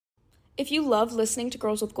If you love listening to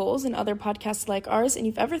Girls with Goals and other podcasts like ours, and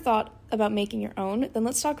you've ever thought about making your own, then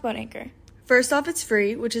let's talk about Anchor. First off, it's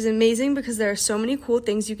free, which is amazing because there are so many cool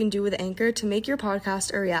things you can do with Anchor to make your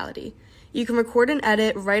podcast a reality. You can record and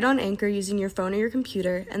edit right on Anchor using your phone or your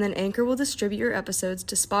computer, and then Anchor will distribute your episodes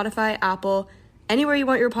to Spotify, Apple, anywhere you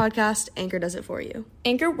want your podcast, Anchor does it for you.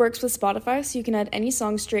 Anchor works with Spotify, so you can add any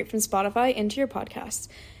song straight from Spotify into your podcast.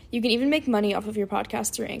 You can even make money off of your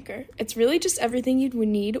podcast through Anchor. It's really just everything you'd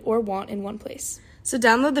need or want in one place. So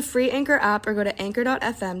download the free Anchor app or go to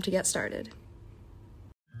anchor.fm to get started.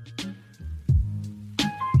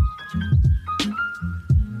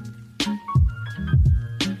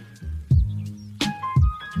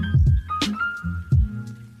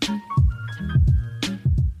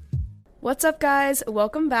 What's up, guys?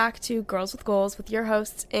 Welcome back to Girls with Goals with your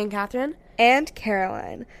hosts, Anne Catherine and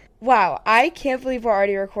Caroline. Wow, I can't believe we're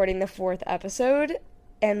already recording the 4th episode,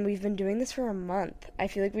 and we've been doing this for a month. I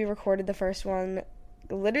feel like we recorded the first one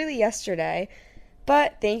literally yesterday,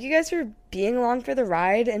 but thank you guys for being along for the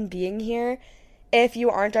ride and being here. If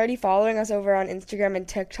you aren't already following us over on Instagram and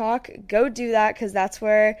TikTok, go do that because that's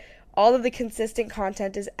where all of the consistent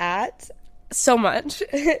content is at. So much.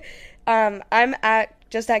 I'm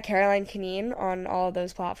just at Caroline Canine on all of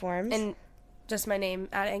those platforms. And just my name,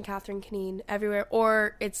 at Anne Catherine Canine, everywhere,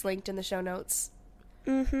 or it's linked in the show notes.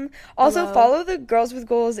 Also, follow the Girls with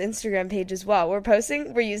Goals Instagram page as well.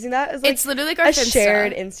 We're using that as like it's literally like our a Finsta.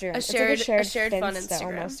 shared Instagram. A shared fun Finsta, Instagram.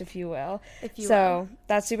 Almost, if you will. So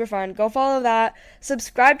that's super fun. Go follow that.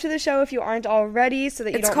 Subscribe to the show if you aren't already so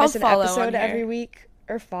that you don't miss an episode every week.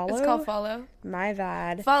 Or follow? It's called follow. My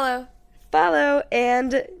bad. Follow.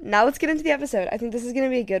 And now let's get into the episode. I think this is going to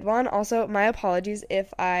be a good one. Also, my apologies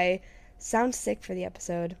if I sound sick for the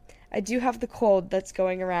episode. I do have the cold that's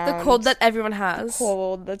going around. The cold that everyone has. The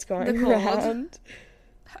cold that's going around.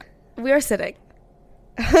 We are sitting.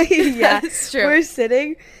 Yeah, it's true. We're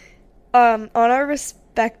sitting on our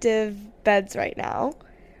respective beds right now.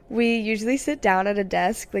 We usually sit down at a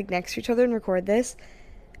desk like next to each other and record this.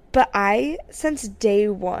 But I, since day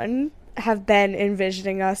one, have been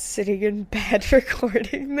envisioning us sitting in bed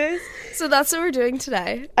recording this. So that's what we're doing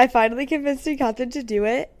today. I finally convinced Catherine to do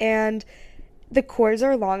it, and the cords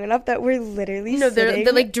are long enough that we're literally sitting.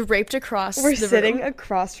 They're like draped across We're the sitting room.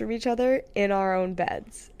 across from each other in our own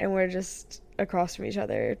beds, and we're just across from each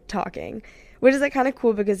other talking, which is like kind of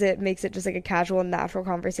cool because it makes it just like a casual, natural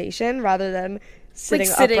conversation rather than sitting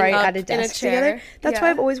upright at a desk together. That's why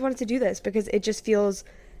I've always wanted to do this, because it just feels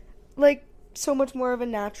like so much more of a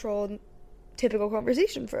natural, typical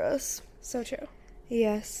conversation for us. So true.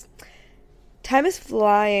 Yes. Time is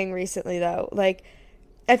flying recently, though. Like,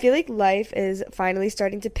 I feel like life is finally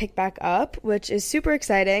starting to pick back up, which is super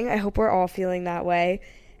exciting. I hope we're all feeling that way.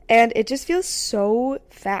 And it just feels so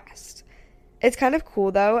fast. It's kind of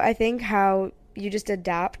cool, though, I think, how you just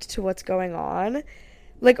adapt to what's going on.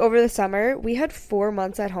 Like, over the summer, we had 4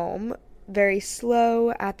 months at home, very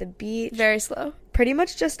slow, at the beach. Very slow. Pretty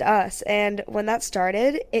much just us, and when that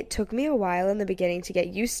started, it took me a while in the beginning to get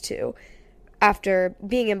used to, after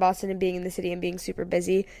being in Boston and being in the city and being super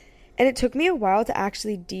busy, and it took me a while to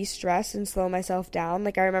actually de-stress and slow myself down.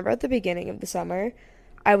 Like, I remember at the beginning of the summer,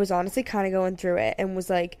 I was honestly kind of going through it and was,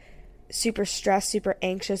 like, super stressed, super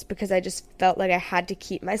anxious, because I just felt like I had to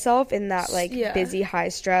keep myself in that, like, busy,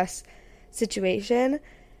 high-stress situation,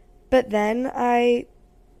 but then I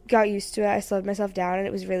got used to it. I slowed myself down, and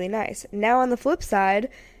it was really nice. Now, on the flip side,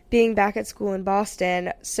 being back at school in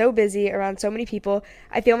Boston, so busy, around so many people,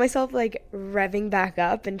 I feel myself, like, revving back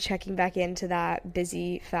up and checking back into that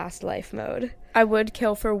busy, fast life mode. I would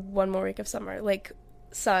kill for one more week of summer, like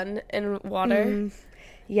sun and water.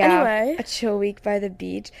 Yeah, anyway. A chill week by the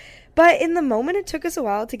beach. But in the moment, it took us a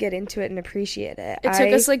while to get into it and appreciate it. It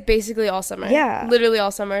took us, like, basically all summer. Yeah. Literally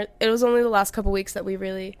all summer. It was only the last couple weeks that we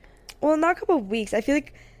really... Well, not a couple of weeks. I feel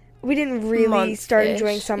like we didn't really start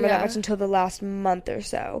enjoying summer that much until the last month or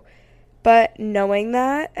so. But knowing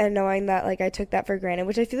that, like, I took that for granted,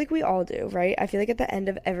 which I feel like we all do, right? I feel like at the end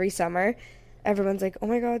of every summer, everyone's like, oh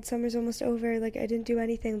my God, summer's almost over. Like, I didn't do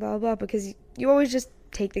anything, blah, blah, blah. Because you always just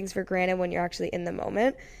take things for granted when you're actually in the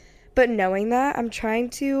moment. But knowing that, I'm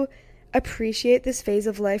trying to appreciate this phase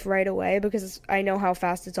of life right away, because I know how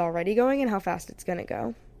fast it's already going and how fast it's going to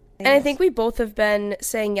go. And I think we both have been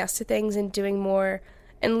saying yes to things and doing more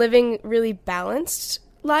and living really balanced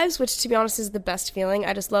lives, which, to be honest, is the best feeling.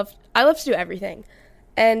 I love to do everything.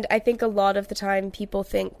 And I think a lot of the time people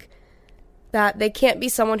think that they can't be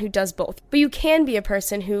someone who does both. But you can be a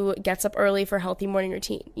person who gets up early for a healthy morning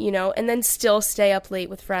routine, you know, and then still stay up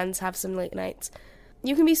late with friends, have some late nights.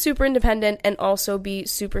 You can be super independent and also be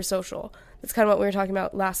super social. That's kind of what we were talking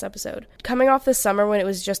about last episode. Coming off the summer when it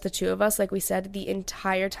was just the two of us, like we said, the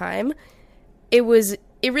entire time, it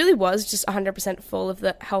really was just 100% full of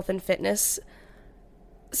the health and fitness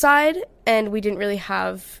side, and we didn't really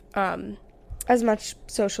have as much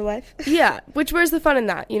social life. Yeah, where's the fun in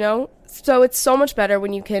that, you know? So it's so much better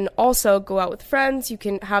when you can also go out with friends, you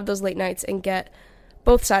can have those late nights and get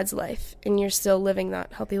both sides of life, and you're still living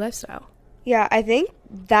that healthy lifestyle. Yeah, I think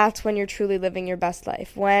that's when you're truly living your best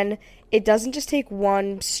life, when it doesn't just take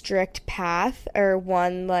one strict path or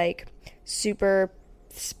one, like, super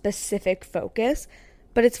specific focus,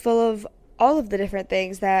 but it's full of all of the different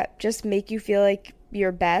things that just make you feel like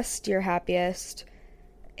your best, your happiest.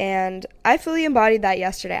 And I fully embodied that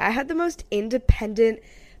yesterday. I had the most independent,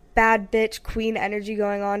 bad bitch queen energy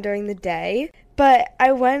going on during the day, but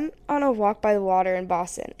I went on a walk by the water in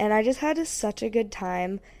Boston, and I just had such a good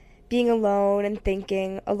time being alone and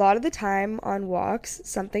thinking. A lot of the time on walks,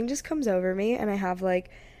 something just comes over me, and I have like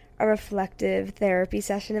a reflective therapy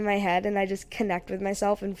session in my head, and I just connect with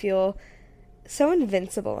myself and feel so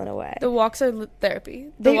invincible in a way. The walks are therapy.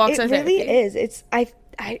 It really is. It's I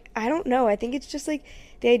don't know. I think it's just like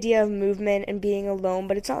the idea of movement and being alone,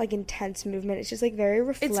 but it's not like intense movement. It's just like very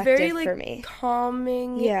reflective. It's very like for me.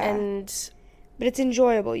 Calming. Yeah. But it's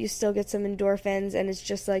enjoyable. You still get some endorphins, and it's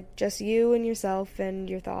just like just you and yourself and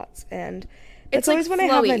your thoughts, and it's always like when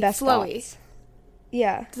flowy, I have my best flowy. Thoughts.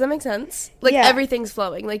 Yeah. Does that make sense? Like everything's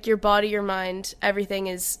flowing. Like your body, your mind, everything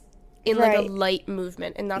is in like a light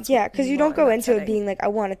movement, and that's because you don't go into it being like, I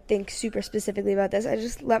want to think super specifically about this. I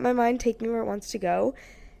just let my mind take me where it wants to go,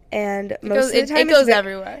 and most of the time it goes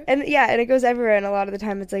everywhere. And it goes everywhere, and a lot of the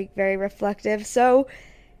time it's like very reflective. So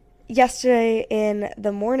yesterday in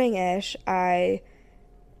the morning-ish, I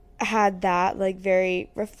had that like very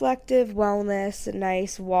reflective wellness,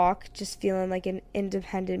 nice walk, just feeling like an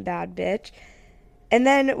independent bad bitch. And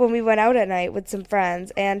then when we went out at night with some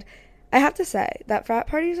friends, and I have to say that frat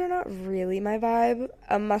parties are not really my vibe.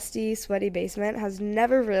 A musty, sweaty basement has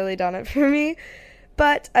never really done it for me.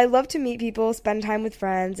 But I love to meet people, spend time with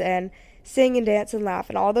friends, and sing and dance and laugh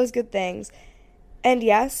and all those good things. And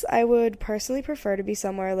yes, I would personally prefer to be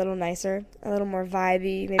somewhere a little nicer, a little more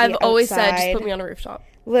vibey, maybe I've always said, outside. just put me on a rooftop.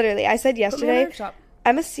 Literally, I said yesterday,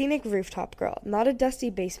 I'm a scenic rooftop girl, not a dusty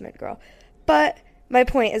basement girl. But my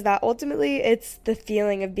point is that ultimately it's the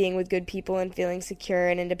feeling of being with good people and feeling secure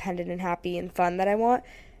and independent and happy and fun that I want.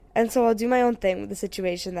 And so I'll do my own thing with the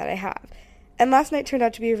situation that I have. And last night turned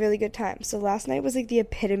out to be a really good time. So last night was like the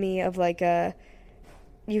epitome of like a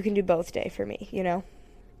you can do both day for me, you know?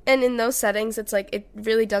 And in those settings, it's like it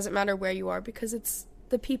really doesn't matter where you are, because it's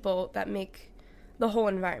the people that make the whole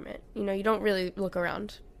environment. You know, you don't really look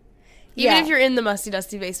around. Even if you're in the musty,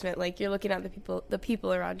 dusty basement, like, you're looking at the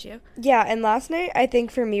people around you. Yeah, and last night, I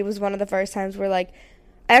think for me, was one of the first times where, like,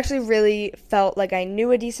 I actually really felt like I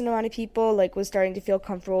knew a decent amount of people, like, was starting to feel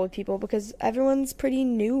comfortable with people, because everyone's pretty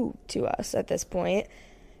new to us at this point.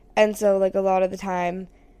 And so, like, a lot of the time,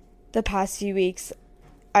 the past few weeks,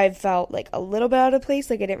 I've felt, like, a little bit out of place,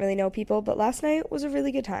 like, I didn't really know people, but last night was a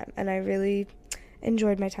really good time, and I really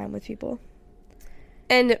enjoyed my time with people.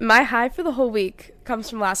 And my high for the whole week comes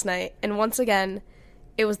from last night, and once again,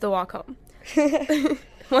 it was the walk home.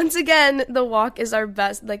 Once again, the walk is our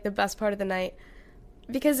best, like, the best part of the night,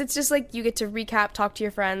 because it's just, like, you get to recap, talk to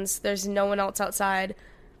your friends, there's no one else outside,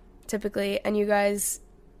 typically, and you guys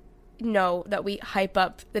know that we hype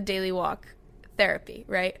up the daily walk therapy,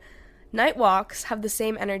 right? Night walks have the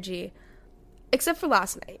same energy, except for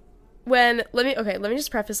last night. Let me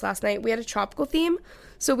just preface last night. We had a tropical theme,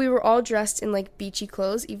 so we were all dressed in, like, beachy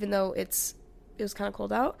clothes, even though it was kind of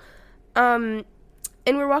cold out. And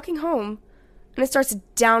we're walking home, and it starts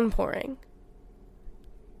downpouring.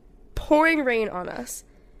 Pouring rain on us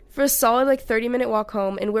for a solid, like, 30-minute walk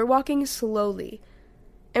home, and we're walking slowly.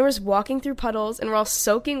 And we're just walking through puddles, and we're all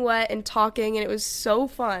soaking wet and talking, and it was so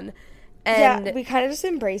fun. And yeah, we kind of just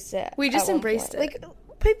embraced it. We just embraced it. Like,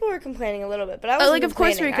 people were complaining a little bit, but I was like, of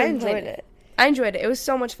course we were complaining. I enjoyed it. It was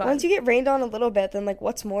so much fun. Once you get rained on a little bit, then, like,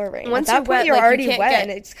 what's more rain? Once at that point, you're already wet,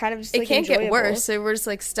 and it's kind of just, like, it can't enjoyable. get worse, so we're just,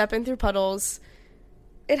 like, stepping through puddles.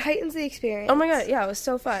 It heightens the experience. Oh, my God. Yeah, it was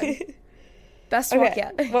so fun. Best walk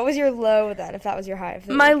yet. What was your low, then, if that was your high of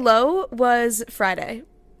the My week? low was Friday.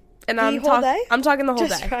 And the whole day? I'm talking the whole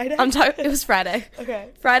Just day. Friday? It was Friday. Okay.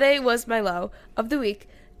 Friday was my low of the week.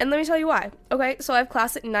 And let me tell you why. Okay, so I have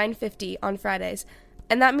class at 9:50 on Fridays.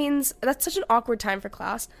 And that means, that's such an awkward time for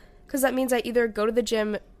class, because that means I either go to the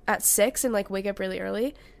gym at 6 and, like, wake up really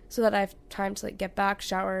early so that I have time to, like, get back,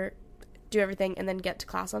 shower, do everything, and then get to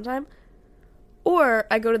class on time. Or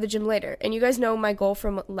I go to the gym later. And you guys know my goal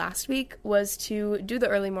from last week was to do the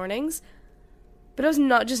early mornings. But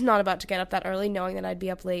I was not about to get up that early, knowing that I'd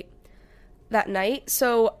be up late that night.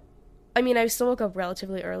 So, I mean, I still woke up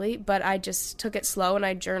relatively early, but I just took it slow, and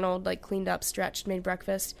I journaled, like, cleaned up, stretched, made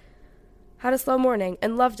breakfast, had a slow morning,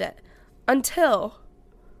 and loved it. Until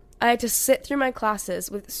I had to sit through my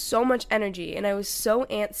classes with so much energy, and I was so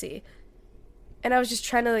antsy. And I was just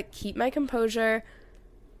trying to, like, keep my composure.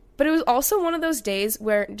 But it was also one of those days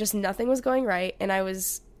where just nothing was going right, and I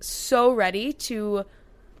was so ready to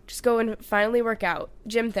just go and finally work out.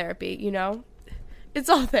 Gym therapy, you know? It's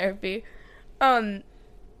all therapy.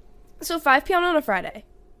 So 5 p.m. on a Friday.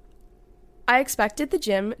 I expected the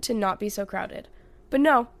gym to not be so crowded. But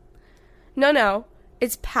no. No.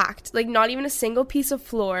 It's packed. Like, not even a single piece of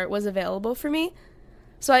floor was available for me.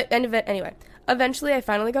 So anyway, eventually I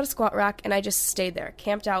finally got a squat rack, and I just stayed there,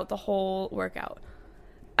 camped out the whole workout.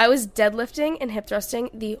 I was deadlifting and hip thrusting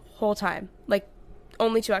the whole time. Like,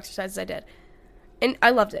 only 2 exercises I did. And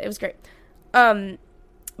I loved it. It was great.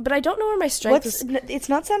 But I don't know where my strength is. It's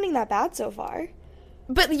not sounding that bad so far.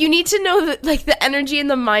 But you need to know that, like, the energy and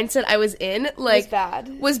the mindset I was in, like,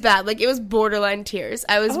 was bad. Like, it was borderline tears.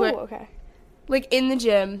 I was, okay. like, in the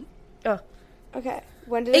gym. Oh. Okay.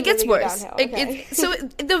 When did it gets really worse. go downhill? Okay.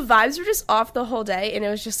 The vibes were just off the whole day, and it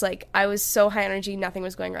was just, like, I was so high energy, nothing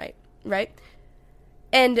was going right?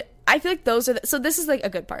 And I feel like those are so this is, like, a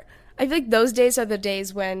good part. I feel like those days are the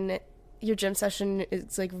days when your gym session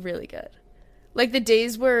is, like, really good. Like, the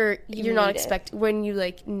days where you're not when you,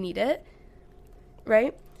 like, need it.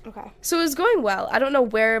 Right? Okay. So it was going well. I don't know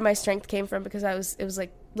where my strength came from because it was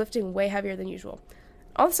like lifting way heavier than usual.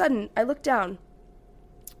 All of a sudden, I looked down.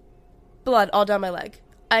 Blood all down my leg.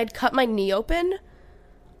 I had cut my knee open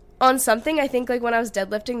on something. I think, like, when I was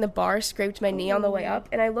deadlifting, the bar scraped my knee on the way up,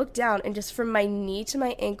 and I looked down, and just from my knee to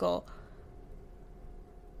my ankle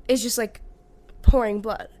is just, like, pouring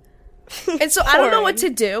blood. And so I don't know what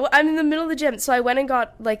to do. I'm in the middle of the gym, so I went and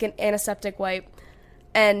got, like, an antiseptic wipe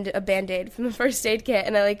and a Band-Aid from the first aid kit,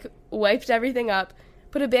 and I, like, wiped everything up,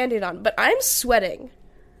 put a Band-Aid on, but I'm sweating,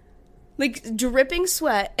 like, dripping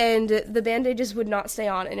sweat, and the Band-Aid just would not stay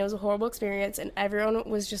on, and it was a horrible experience, and everyone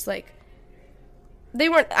was just, like,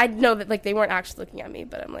 I know that, like, they weren't actually looking at me,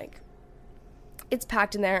 but I'm, like, it's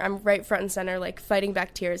packed in there, I'm right front and center, like, fighting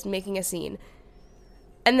back tears, making a scene,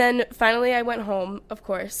 and then, finally, I went home, of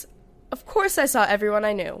course I saw everyone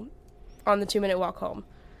I knew on the 2-minute walk home,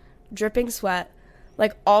 dripping sweat,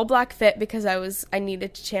 like, all black fit because I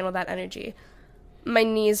needed to channel that energy. My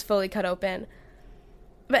knees fully cut open.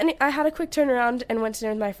 But I had a quick turnaround and went to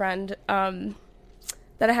dinner with my friend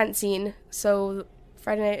that I hadn't seen. So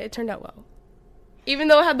Friday night, it turned out well. Even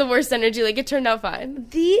though I had the worst energy, like, it turned out fine.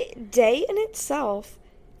 The day in itself,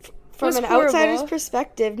 from an outsider's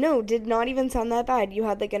perspective, did not even sound that bad. You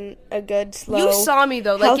had, like, a good, slow, you saw me,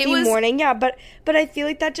 though. Like, healthy it was morning. Yeah, but I feel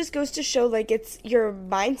like that just goes to show, like, it's your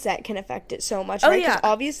mindset can affect it so much, right? Because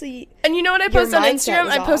obviously, and you know what I posted on Instagram?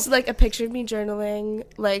 I posted, off. like, a picture of me journaling,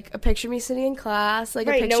 like, a picture of me sitting in class, like,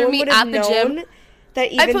 a picture no of me at the gym.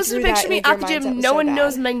 That even I posted a picture of me at the gym. No one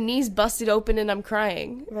knows my knees busted open and I'm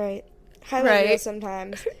crying. Right. Highlight reel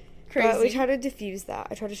sometimes. Crazy. But we try to diffuse that.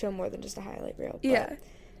 I try to show more than just a highlight reel. Yeah.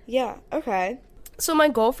 Yeah, okay. So my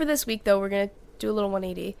goal for this week, though, we're going to do a little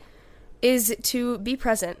 180, is to be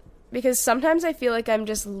present. Because sometimes I feel like I'm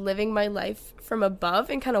just living my life from above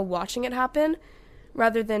and kind of watching it happen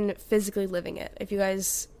rather than physically living it. If you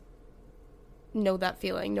guys know that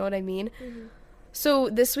feeling, know what I mean? Mm-hmm. So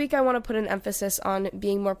this week I want to put an emphasis on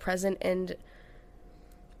being more present, and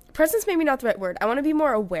present's maybe not the right word. I want to be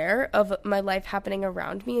more aware of my life happening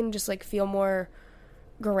around me and just, like, feel more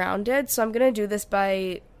grounded. So I'm going to do this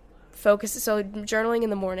by journaling in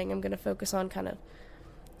the morning, I'm going to focus on kind of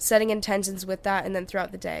setting intentions with that, and then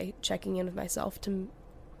throughout the day, checking in with myself to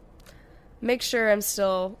make sure I'm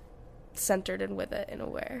still centered and with it and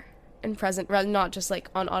aware and present, rather not just, like,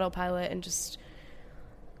 on autopilot and just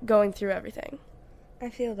going through everything. I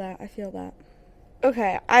feel that.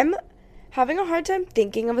 Okay, I'm having a hard time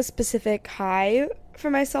thinking of a specific high for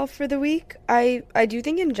myself for the week. I do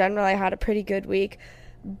think in general I had a pretty good week,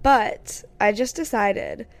 but I just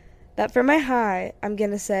decided that for my high, I'm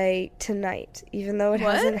going to say tonight, even though it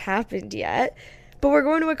hasn't happened yet. But we're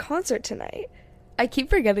going to a concert tonight. I keep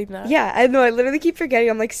forgetting that. Yeah, I know. I literally keep forgetting.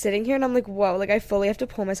 I'm, like, sitting here, and I'm like, whoa. Like, I fully have to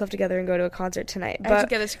pull myself together and go to a concert tonight. I have to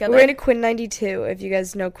get this together. We're in a Quinn 92, if you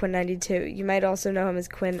guys know Quinn 92. You might also know him as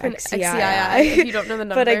Quinn XCII. If you don't know the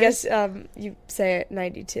numbers. But I guess you say it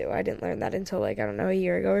 92. I didn't learn that until, like, I don't know, a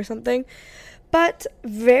year ago or something. But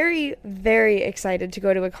very, very excited to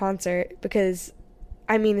go to a concert because,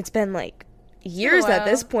 I mean, it's been, like, years at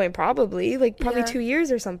this point, probably. Like, probably 2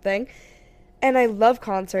 years or something. And I love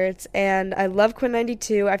concerts, and I love Quinn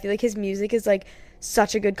 92. I feel like his music is, like,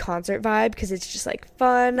 such a good concert vibe because it's just like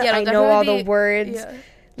fun. Yeah, I know all the definitely words. Yeah.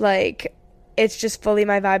 Like, it's just fully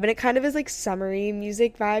my vibe, and it kind of is like summery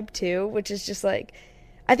music vibe too, which is just like,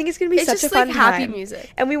 I think it's gonna be It's such just a fun like happy time.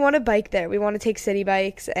 music. And we want to bike there. We want to take city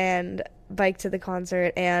bikes and bike to the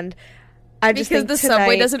concert, and I just Because think the subway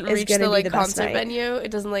tonight doesn't is reach gonna the be like the best concert night. venue.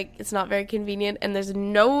 It doesn't like, it's not very convenient, and there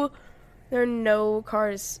are no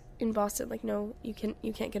cars in Boston. Like, no, you can't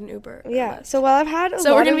get an Uber. or Yeah. Lyft. So while I've had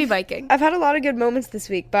So we're gonna be biking. I've had a lot of good moments this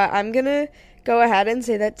week, but I'm gonna go ahead and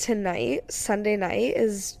say that tonight, Sunday night,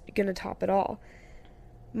 is gonna top it all.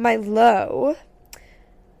 My low,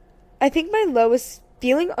 I think my low is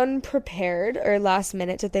feeling unprepared or last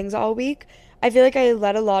minute to things all week. I feel like I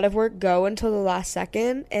let a lot of work go until the last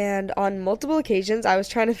second, and on multiple occasions I was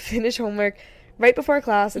trying to finish homework right before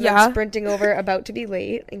class and Yeah. then sprinting over about to be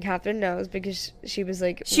late, and Catherine knows because she was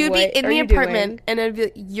like, She would "What be in are the you apartment, doing?" and it'd be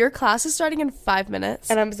like, your class is starting in 5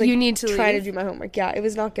 minutes. And I was like, you need to trying leave. to do my homework. Yeah, it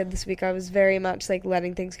was not good this week. I was very much like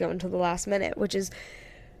letting things go until the last minute, which is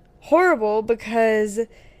horrible because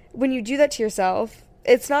when you do that to yourself,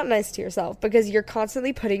 it's not nice to yourself because you're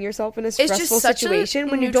constantly putting yourself in a It's stressful just such situation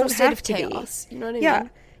a when you neutral don't state have of to chaos. be. You know what I Yeah. mean?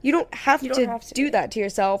 You don't have You don't to have to do be. that to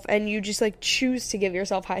yourself, and you just like choose to give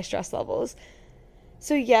yourself high stress levels.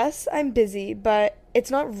 So yes, I'm busy, but it's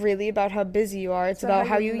not really about how busy you are. It's about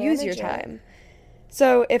how you use your manage it. time.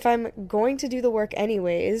 So if I'm going to do the work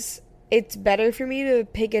anyways, it's better for me to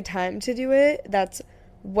pick a time to do it that's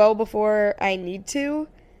well before I need to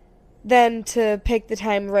than to pick the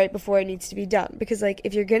time right before it needs to be done. Because like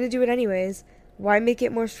if you're going to do it anyways, why make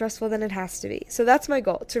it more stressful than it has to be? So that's my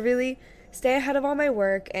goal, to really stay ahead of all my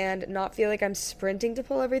work and not feel like I'm sprinting to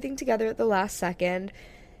pull everything together at the last second.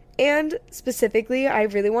 And specifically, I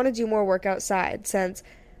really want to do more work outside since,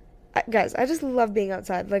 guys, I just love being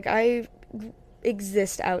outside. Like, I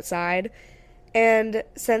exist outside. And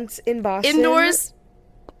since in Boston... Indoors,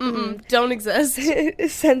 don't exist.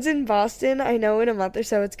 Since in Boston, I know in a month or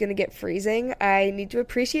so it's going to get freezing, I need to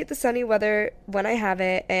appreciate the sunny weather when I have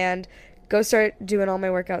it and go start doing all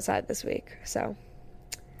my work outside this week. So,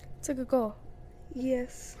 It's a good goal.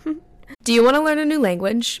 yes. Do you want to learn a new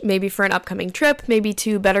language? Maybe for an upcoming trip, maybe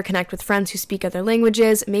to better connect with friends who speak other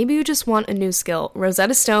languages, maybe you just want a new skill.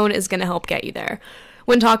 Rosetta Stone is going to help get you there.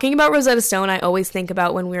 When talking about Rosetta Stone, I always think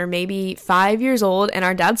about when we were maybe 5 years old and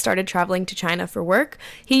our dad started traveling to China for work.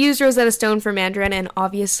 He used Rosetta Stone for Mandarin, and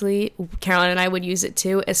obviously Caroline and I would use it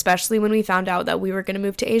too, especially when we found out that we were going to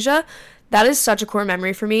move to Asia. That is such a core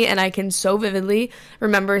memory for me, and I can so vividly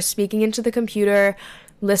remember speaking into the computer,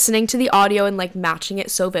 listening to the audio and like matching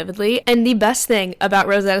it so vividly. And the best thing about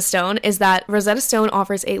Rosetta Stone is that Rosetta Stone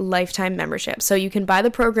offers a lifetime membership. So you can buy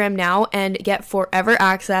the program now and get forever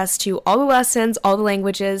access to all the lessons, all the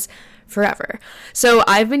languages, forever. So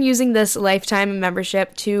I've been using this lifetime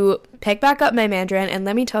membership to pick back up my Mandarin, and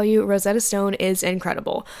let me tell you, Rosetta Stone is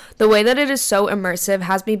incredible. The way that it is so immersive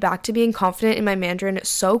has me back to being confident in my Mandarin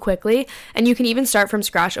so quickly, and you can even start from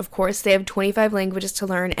scratch. Of course, they have 25 languages to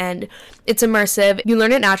learn, and it's immersive. You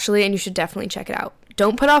learn it naturally, and you should definitely check it out.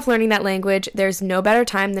 Don't put off learning that language. There's no better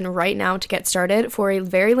time than right now to get started. For a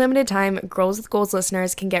very limited time, Girls with Goals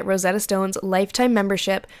listeners can get Rosetta Stone's lifetime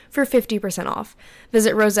membership for 50% off.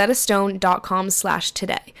 Visit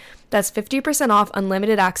rosettastone.com/today. That's 50% off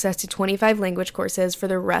unlimited access to 25 language courses for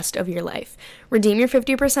the rest of your life. Redeem your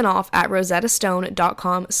 50% off at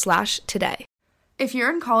rosettastone.com/today. If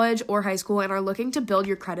you're in college or high school and are looking to build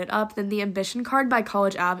your credit up, then the Ambition Card by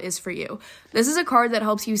College Ave is for you. This is a card that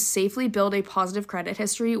helps you safely build a positive credit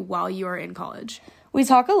history while you are in college. We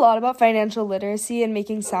talk a lot about financial literacy and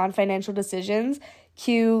making sound financial decisions.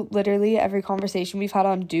 Cue literally every conversation we've had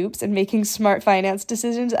on dupes and making smart finance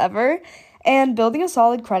decisions ever. And building a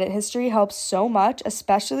solid credit history helps so much,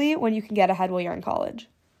 especially when you can get ahead while you're in college.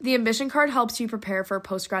 The Ambition Card helps you prepare for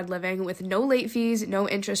post-grad living with no late fees, no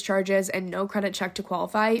interest charges, and no credit check to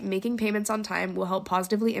qualify. Making payments on time will help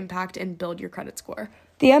positively impact and build your credit score.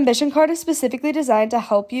 The Ambition Card is specifically designed to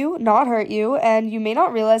help you, not hurt you, and you may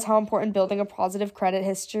not realize how important building a positive credit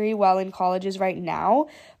history while in college is right now,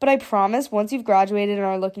 but I promise once you've graduated and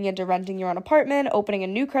are looking into renting your own apartment, opening a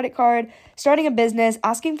new credit card, starting a business,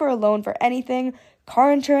 asking for a loan for anything,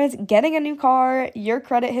 car insurance, getting a new car, your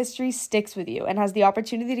credit history sticks with you and has the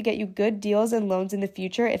opportunity to get you good deals and loans in the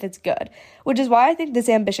future if it's good, which is why I think this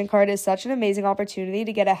Ambition Card is such an amazing opportunity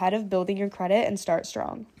to get ahead of building your credit and start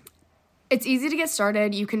strong. It's easy to get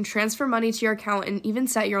started. You can transfer money to your account and even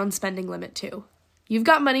set your own spending limit too. You've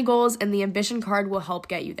got money goals, and the Ambition Card will help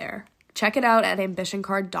get you there. Check it out at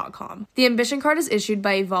ambitioncard.com. The Ambition Card is issued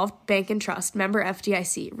by Evolved Bank and Trust, member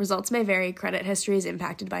FDIC. Results may vary. Credit history is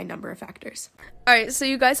impacted by a number of factors. All right, so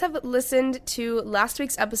you guys have listened to last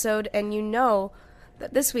week's episode, and you know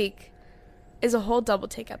that this week is a whole double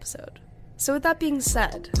take episode. So with that being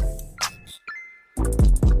said,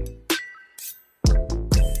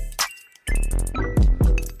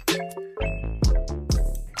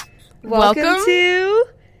 welcome to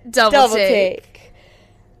Double Take.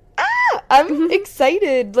 I'm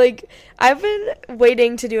excited. Like, I've been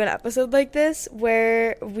waiting to do an episode like this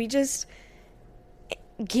where we just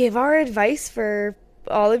give our advice for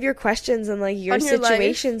all of your questions and, like, your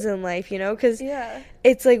situations in life, you know? Because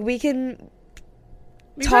it's like we can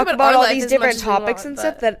talk about all these different topics and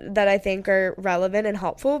stuff that I think are relevant and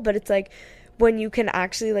helpful, but it's like when you can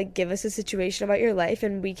actually, like, give us a situation about your life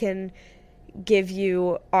and we can give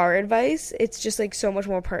you our advice, it's just, like, so much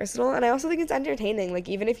more personal. And I also think it's entertaining. Like,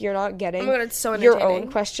 even if you're not getting your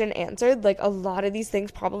own question answered, like, a lot of these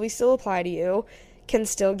things probably still apply to you, can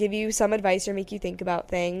still give you some advice or make you think about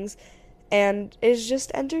things, and it's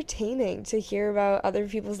just entertaining to hear about other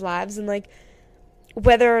people's lives and, like,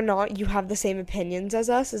 whether or not you have the same opinions as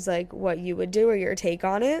us is, like, what you would do or your take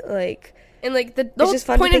on it. Like, and, like, the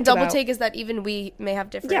whole point of Double Take is that even we may have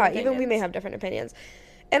different opinions. Even we may have different opinions.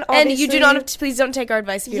 And you do not have to, please don't take our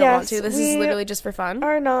advice if you don't want to. This is literally just for fun.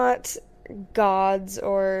 Are not gods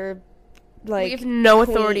or, like, we have no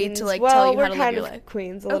authority to, like, tell you how to live your life. Well, we're kind of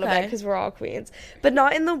queens a little bit because we're all queens. But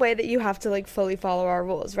not in the way that you have to, like, fully follow our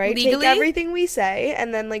rules, right? Legally? Take everything we say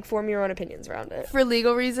and then, like, form your own opinions around it. For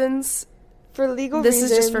legal reasons. This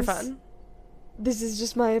is just for fun. This is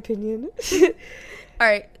just my opinion. All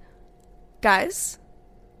right. Guys,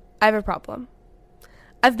 I have a problem.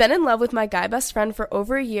 I've been in love with my guy best friend for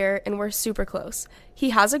over a year, and we're super close.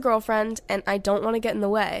 He has a girlfriend, and I don't want to get in the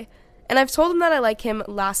way. And I've told him that I like him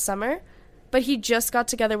last summer, but he just got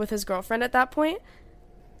together with his girlfriend at that point.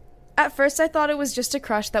 At first, I thought it was just a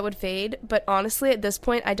crush that would fade, but honestly, at this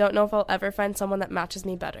point, I don't know if I'll ever find someone that matches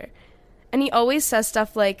me better. And he always says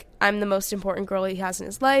stuff like, I'm the most important girl he has in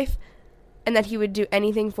his life, and that he would do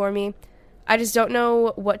anything for me. I just don't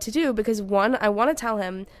know what to do because, one, I want to tell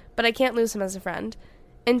him, but I can't lose him as a friend.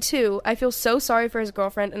 And two, I feel so sorry for his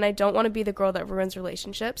girlfriend, and I don't want to be the girl that ruins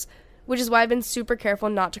relationships, which is why I've been super careful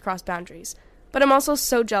not to cross boundaries. But I'm also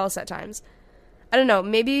so jealous at times. I don't know,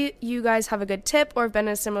 maybe you guys have a good tip or have been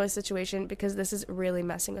in a similar situation because this is really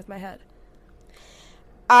messing with my head.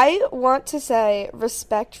 I want to say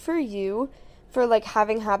respect for you for, like,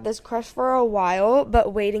 having had this crush for a while,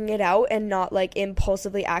 but waiting it out and not, like,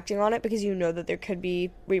 impulsively acting on it because you know that there could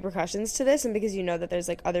be repercussions to this and because you know that there's,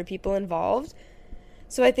 like, other people involved.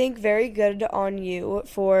 So I think very good on you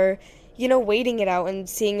for, you know, waiting it out and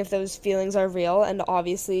seeing if those feelings are real. And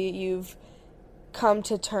obviously you've come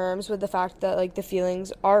to terms with the fact that, like, the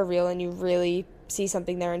feelings are real and you really see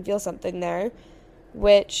something there and feel something there,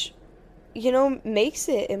 which, you know, makes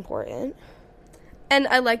it important. And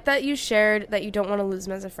I like that you shared that you don't want to lose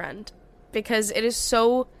him as a friend because it is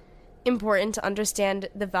so important to understand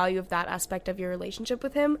the value of that aspect of your relationship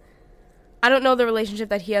with him. I don't know the relationship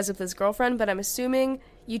that he has with his girlfriend, but I'm assuming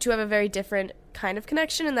you two have a very different kind of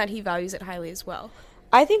connection and that he values it highly as well.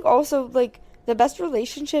 I think also, like, the best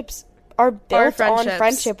relationships are built on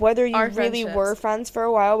friendship, whether you really were friends for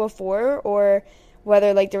a while before or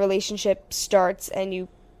whether, like, the relationship starts and you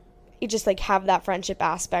just, like, have that friendship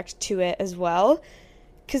aspect to it as well.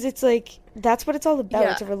 Because it's, like, that's what it's all about.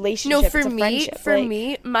 Yeah. It's a relationship. No, for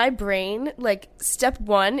me, my brain, like, step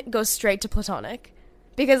one goes straight to platonic.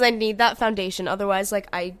 Because I need that foundation. Otherwise, like,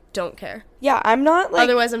 I don't care. Yeah, I'm not, like...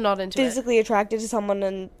 Otherwise, I'm not into physically attracted to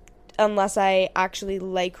someone unless I actually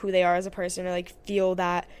like who they are as a person or, like, feel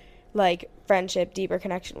that, like, friendship, deeper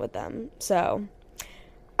connection with them. So,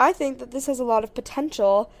 I think that this has a lot of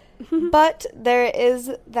potential, but there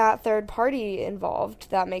is that third party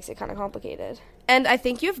involved that makes it kind of complicated. And I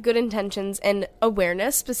think you have good intentions and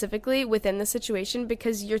awareness specifically within the situation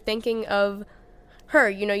because you're thinking of her,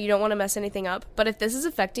 you know, you don't want to mess anything up. But if this is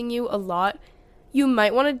affecting you a lot, you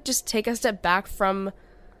might want to just take a step back from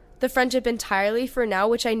the friendship entirely for now,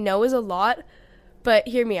 which I know is a lot, but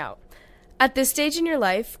hear me out. At this stage in your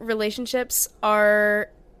life, relationships are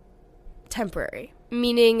temporary,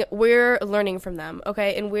 meaning we're learning from them,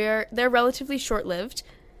 okay? And they're relatively short-lived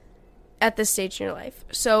at this stage in your life.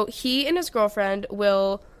 So he and his girlfriend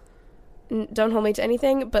will, don't hold me to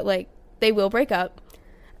anything, but, like, they will break up.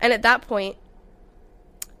 And at that point,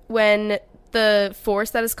 when the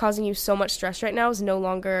force that is causing you so much stress right now is no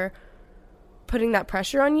longer putting that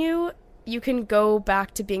pressure on you, you can go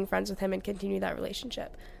back to being friends with him and continue that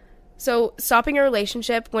relationship. So stopping a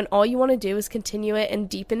relationship when all you want to do is continue it and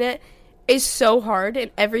deepen it is so hard,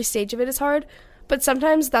 and every stage of it is hard, but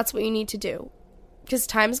sometimes that's what you need to do. Because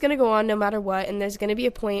time is going to go on no matter what, and there's going to be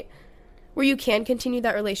a point where you can continue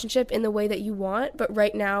that relationship in the way that you want, but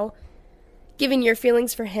right now giving your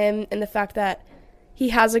feelings for him and the fact that he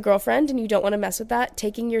has a girlfriend and you don't want to mess with that,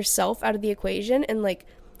 taking yourself out of the equation and, like,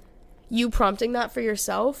 you prompting that for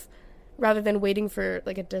yourself rather than waiting for,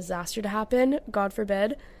 like, a disaster to happen, God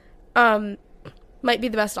forbid, might be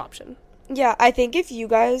the best option. Yeah, I think if you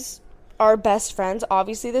guys are best friends,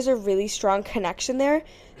 obviously there's a really strong connection there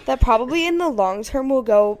that probably in the long term will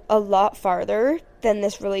go a lot farther than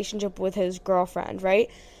this relationship with his girlfriend, right?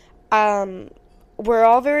 We're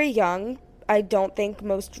all very young. I don't think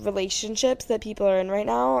most relationships that people are in right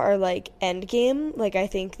now are, like, end game. Like, I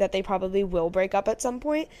think that they probably will break up at some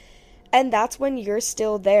point. And that's when you're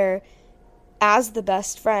still there as the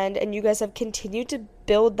best friend and you guys have continued to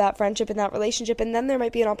build that friendship and that relationship. And then there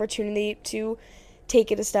might be an opportunity to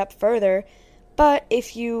take it a step further. But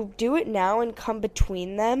if you do it now and come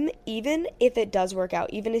between them, even if it does work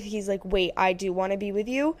out, even if he's like, wait, I do want to be with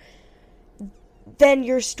you, then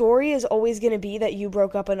your story is always going to be that you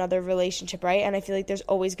broke up another relationship, right? And I feel like there's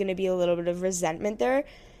always going to be a little bit of resentment there.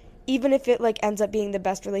 Even if it, like, ends up being the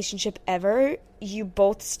best relationship ever, you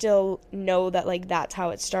both still know that, like, that's how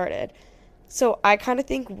it started. So I kind of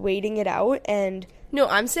think waiting it out and... No,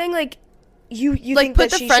 I'm saying, like, you like, think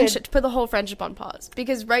that she should... put the whole friendship on pause.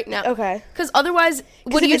 Because right now... Okay. Because otherwise,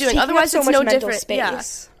 what are you doing? Otherwise, it's no different. Space. Yeah.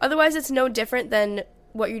 Otherwise, it's no different than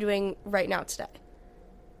what you're doing right now today.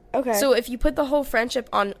 Okay. So if you put the whole friendship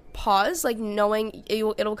on pause, like, knowing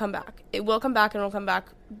it'll come back. It will come back and it'll come back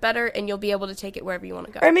better and you'll be able to take it wherever you want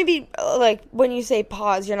to go. Or maybe, like, when you say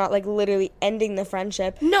pause, you're not, like, literally ending the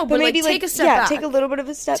friendship. No, but maybe, like, take a step back. Yeah, take a little bit of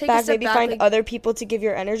a step back. Maybe find other people to give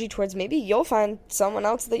your energy towards. Maybe you'll find someone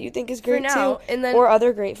else that you think is great too. And then, or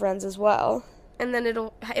other great friends as well. And then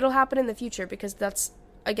it'll happen in the future because that's,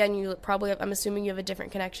 again, you probably, I'm assuming you have a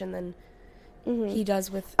different connection than he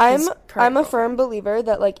does with his current I'm a firm believer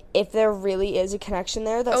that, like, if there really is a connection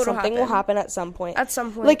there, that something will happen at some point. At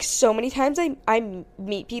some point. Like, so many times I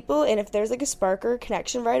meet people, and if there's, like, a spark or a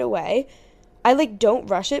connection right away, I, like, don't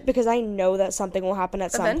rush it because I know that something will happen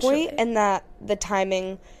at some point, and that the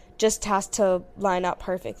timing just has to line up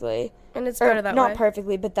perfectly. And it's better that way. Not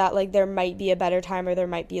perfectly, but that, like, there might be a better time or there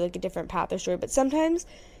might be, like, a different path or story. But sometimes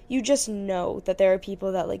you just know that there are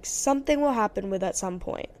people that, like, something will happen with at some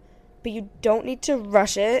point. But you don't need to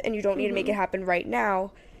rush it, and you don't need to make it happen right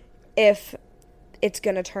now if it's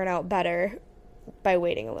going to turn out better by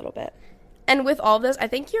waiting a little bit. And with all this, I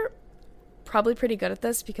think you're probably pretty good at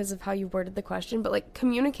this because of how you worded the question, but, like,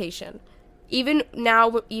 communication. Even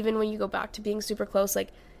now, even when you go back to being super close, like,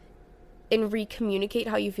 and re-communicate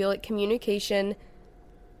how you feel, like, communication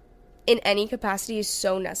in any capacity is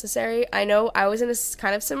so necessary. I know I was in a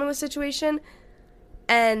kind of similar situation,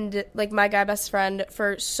 and, like, my guy best friend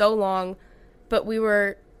for so long, but we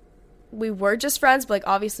were just friends, but, like,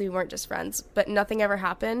 obviously we weren't just friends, but nothing ever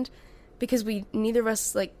happened because neither of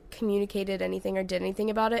us, like, communicated anything or did anything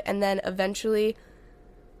about it. And then eventually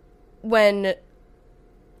when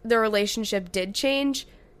the relationship did change,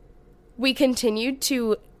 we continued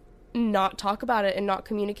to not talk about it and not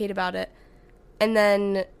communicate about it. And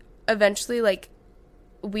then eventually, like,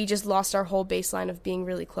 we just lost our whole baseline of being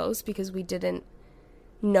really close because we didn't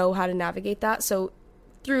know how to navigate that. So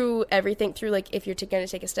through everything, through, like, if you're going to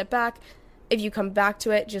take a step back, if you come back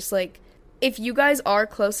to it, just, like, if you guys are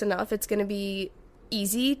close enough, it's going to be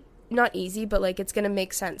easy, not easy, but, like, it's going to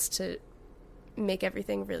make sense to make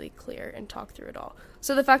everything really clear and talk through it all.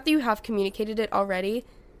 So the fact that you have communicated it already,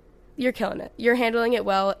 you're killing it. You're handling it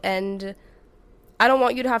well, and I don't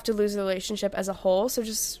want you to have to lose the relationship as a whole, so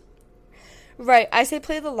just... Right, I say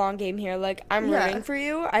play the long game here. Like, I'm rooting for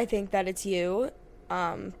you. I think that it's you.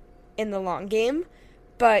 In the long game,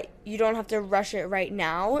 but you don't have to rush it right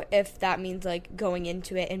now if that means, like, going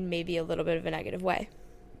into it in maybe a little bit of a negative way.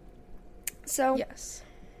 So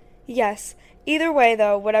yes, either way,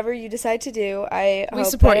 though, whatever you decide to do, I hope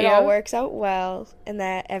that it all works out well and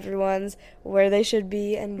that everyone's where they should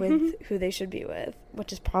be and with who they should be with,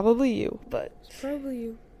 which is probably you, but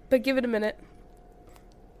give it a minute.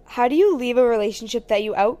 How do you leave a relationship that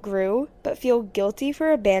you outgrew but feel guilty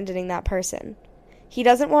for abandoning that person? He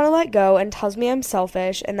doesn't want to let go and tells me I'm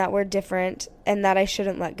selfish and that we're different and that I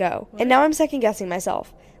shouldn't let go. What? And now I'm second-guessing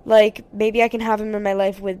myself. Like, maybe I can have him in my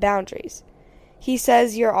life with boundaries. He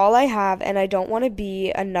says, you're all I have and I don't want to be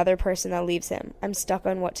another person that leaves him. I'm stuck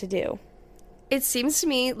on what to do. It seems to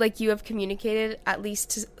me like you have communicated, at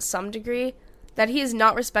least to some degree, that he is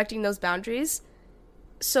not respecting those boundaries.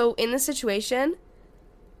 So in this situation,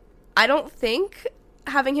 I don't think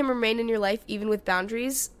having him remain in your life, even with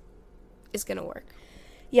boundaries, is going to work.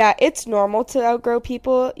 Yeah, it's normal to outgrow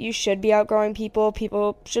people. You should be outgrowing people.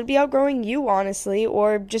 People should be outgrowing you, honestly,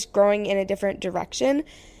 or just growing in a different direction.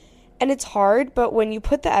 And it's hard, but when you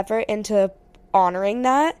put the effort into honoring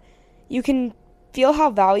that, you can feel how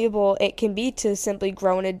valuable it can be to simply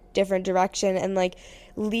grow in a different direction and, like,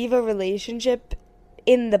 leave a relationship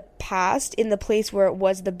in the past, in the place where it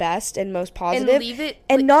was the best and most positive, and leave it,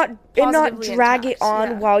 and like, not drag intact. it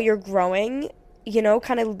on while you're growing, you know,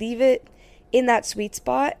 kind of leave it in that sweet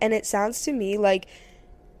spot. And it sounds to me like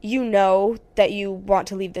you know that you want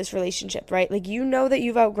to leave this relationship, right? Like, you know that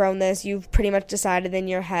you've outgrown this. You've pretty much decided in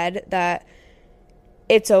your head that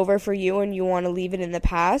it's over for you and you want to leave it in the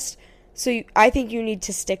past. So I think you need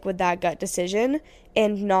to stick with that gut decision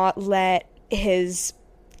and not let his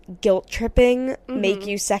guilt tripping make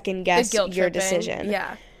you second guess your decision.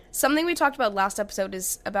 Yeah. Something we talked about last episode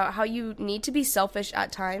is about how you need to be selfish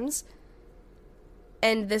at times.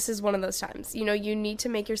 And this is one of those times. You know, you need to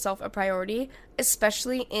make yourself a priority,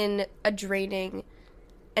 especially in a draining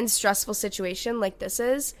and stressful situation like this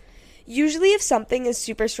is. Usually if something is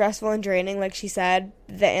super stressful and draining, like she said,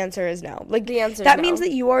 the answer is no. Like, the answer that is no. means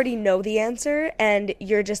that you already know the answer and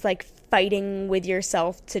you're just, like, fighting with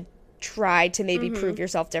yourself to try to maybe prove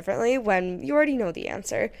yourself differently when you already know the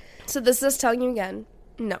answer. So this is telling you again,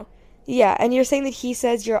 no. Yeah, and you're saying that he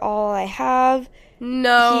says you're all I have.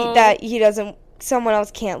 No. That he doesn't, someone else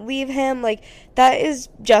can't leave him. Like, that is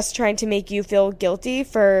just trying to make you feel guilty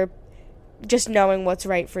for just knowing what's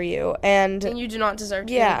right for you. And you do not deserve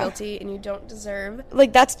to feel guilty, and you don't deserve...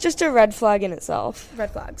 Like, that's just a red flag in itself. Red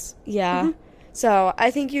flags. Yeah. So, I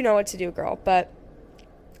think you know what to do, girl, but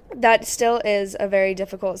that still is a very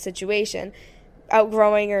difficult situation.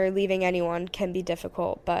 Outgrowing or leaving anyone can be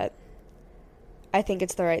difficult, but I think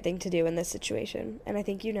it's the right thing to do in this situation, and I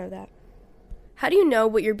think you know that. How do you know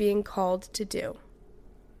what you're being called to do?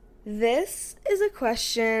 This is a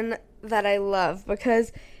question that I love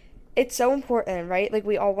because it's so important, right? Like,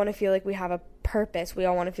 we all want to feel like we have a purpose. We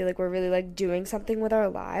all want to feel like we're really, like, doing something with our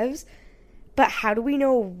lives. But how do we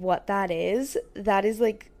know what that is? That is,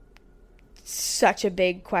 like, such a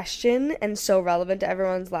big question and so relevant to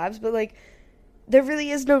everyone's lives. But, like, there really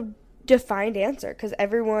is no defined answer because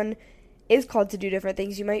everyone is called to do different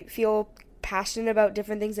things. You might feel passionate about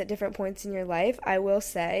different things at different points in your life. I will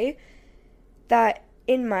say that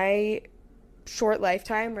in my short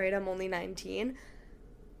lifetime, right, I'm only 19,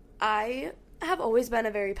 I have always been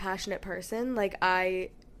a very passionate person. Like,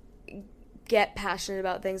 I get passionate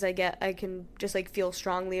about things. I can just, like, feel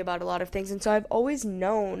strongly about a lot of things. And so I've always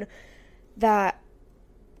known that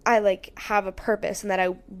I, like, have a purpose and that I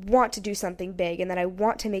want to do something big and that I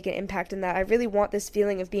want to make an impact and that I really want this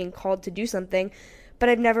feeling of being called to do something, but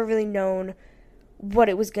I've never really known what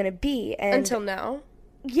it was going to be. And until now?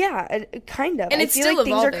 Yeah, kind of. And it's I feel still like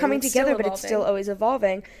things are evolving. coming It's together, still but it's still always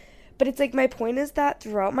evolving. But it's like, my point is that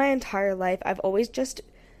throughout my entire life, I've always just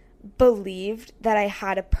believed that I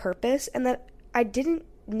had a purpose and that I didn't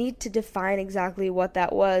need to define exactly what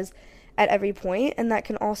that was at every point, and that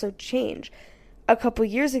can also change. A couple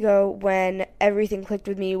years ago, when everything clicked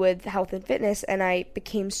with me with health and fitness and I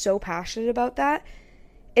became so passionate about that,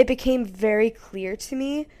 it became very clear to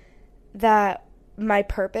me that my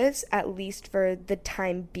purpose, at least for the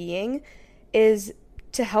time being, is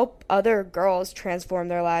to help other girls transform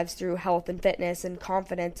their lives through health and fitness and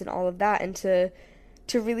confidence and all of that, and to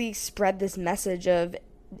really spread this message of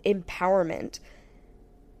empowerment.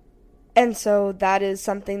 And so that is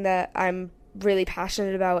something that I'm really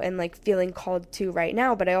passionate about and, like, feeling called to right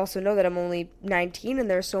now. But I also know that I'm only 19 and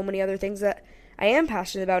there are so many other things that I am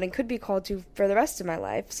passionate about and could be called to for the rest of my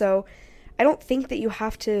life. So I don't think that you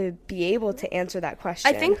have to be able to answer that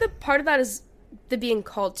question. I think the part of that is the being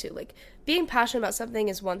called to. Like, being passionate about something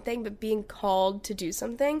is one thing, but being called to do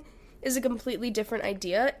something is a completely different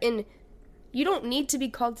idea. And you don't need to be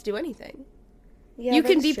called to do anything. Yeah, you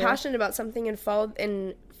can that's be true. passionate about something and follow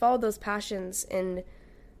those passions and,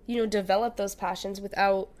 you know, develop those passions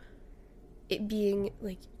without it being,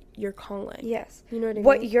 like, your calling. Yes. You know what I mean?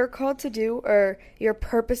 What you're called to do, or your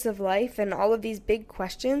purpose of life, and all of these big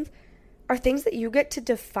questions are things that you get to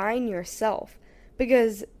define yourself.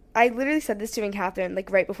 Because I literally said this to Catherine,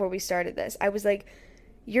 like, right before we started this. I was like,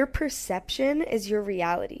 your perception is your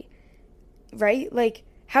reality, right? Like,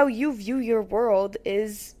 how you view your world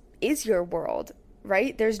is your world,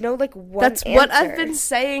 right? There's no, like, one That's answer. what I've been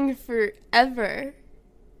saying forever.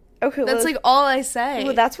 Okay, That's, like, all I say.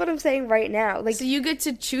 Well, that's what I'm saying right now. Like, so you get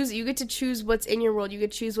to choose what's in your world. You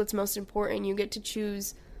get to choose what's most important. You get to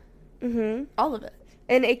choose all of it.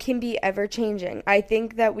 And it can be ever-changing. I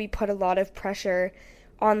think that we put a lot of pressure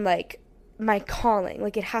on, like, my calling.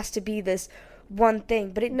 Like, it has to be this one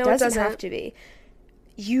thing, but it doesn't have to be.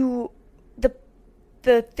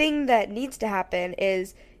 The thing that needs to happen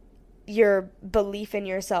is your belief in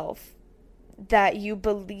yourself that you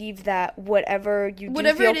believe that whatever you do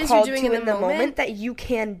Whatever feel it is called you're to doing in the moment, that you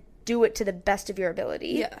can do it to the best of your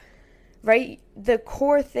ability. Yeah. Right? The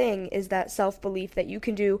core thing is that self-belief that you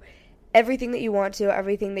can do everything that you want to,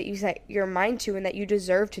 everything that you set your mind to, and that you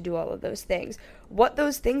deserve to do all of those things. What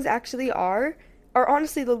those things actually are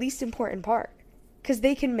honestly the least important part, because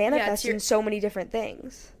they can manifest in so many different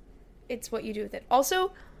things. It's what you do with it.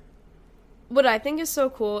 Also, what I think is so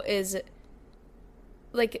cool is,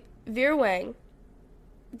 like, Vera Wang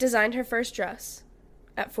designed her first dress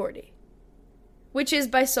at 40, which is,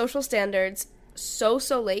 by social standards, so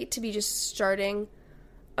late to be just starting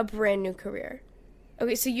a brand new career.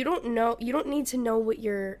 Okay, so you don't need to know what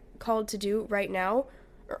you're called to do right now,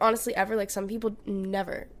 or honestly ever. Like, some people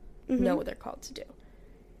never know what they're called to do.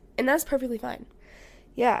 And that's perfectly fine.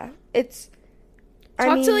 Yeah,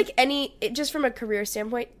 Talk to, like, just from a career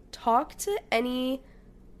standpoint, talk to any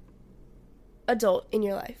adult in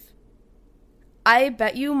your life. I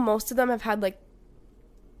bet you most of them have had, like,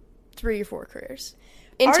 3 or 4 careers.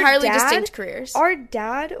 Entirely distinct careers. Our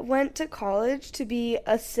dad went to college to be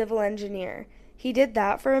a civil engineer. He did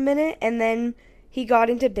that for a minute, and then he got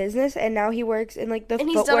into business, and now he works in, like, the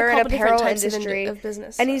footwear and apparel industry. Of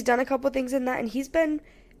business. And he's done a couple things in that, and he's been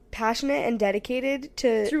passionate and dedicated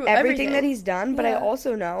to through everything that he's done. But yeah. I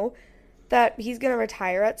also know that he's going to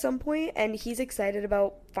retire at some point, and he's excited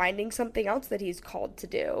about finding something else that he's called to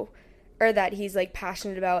do, or that he's, like,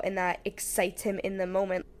 passionate about and that excites him in the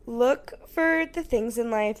moment. Look for the things in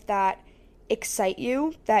life that excite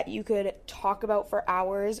you, that you could talk about for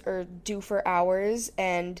hours or do for hours,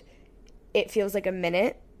 and it feels like a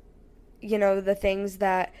minute. You know, the things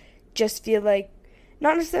that just feel like,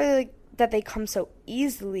 not necessarily like that they come so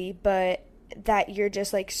easily, but that you're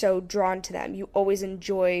just, like, so drawn to them. You always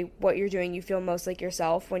enjoy what you're doing. You feel most like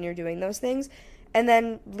yourself when you're doing those things. And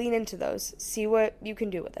then lean into those. See what you can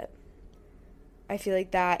do with it. I feel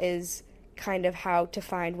like that is kind of how to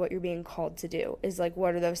find what you're being called to do, is, like,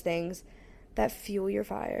 what are those things that fuel your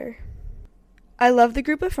fire. I love the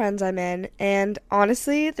group of friends I'm in, and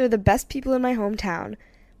honestly, they're the best people in my hometown,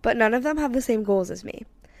 but none of them have the same goals as me.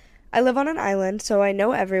 I live on an island, so I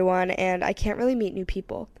know everyone, and I can't really meet new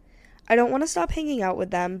people. I don't want to stop hanging out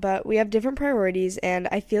with them, but we have different priorities, and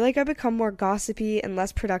I feel like I become more gossipy and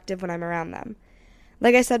less productive when I'm around them.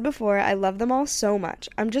 Like I said before, I love them all so much.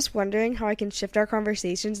 I'm just wondering how I can shift our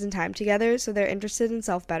conversations and time together so they're interested in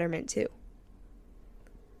self-betterment too.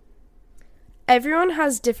 Everyone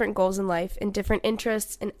has different goals in life and different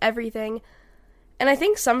interests in everything, and I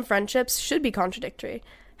think some friendships should be contradictory.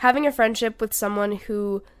 Having a friendship with someone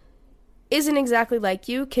who isn't exactly like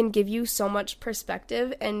you can give you so much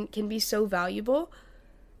perspective and can be so valuable.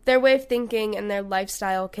 Their way of thinking and their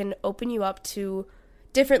lifestyle can open you up to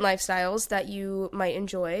different lifestyles that you might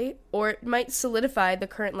enjoy, or it might solidify the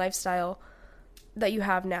current lifestyle that you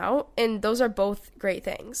have now, and those are both great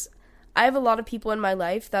things. I have a lot of people in my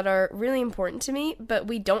life that are really important to me, but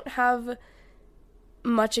we don't have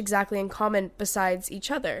much exactly in common besides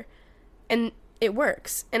each other, and it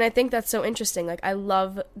works. And I think that's so interesting. Like, I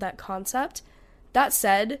love that concept. That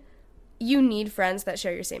said, you need friends that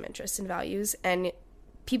share your same interests and values, and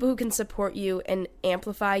people who can support you and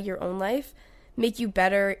amplify your own life, make you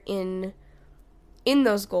better in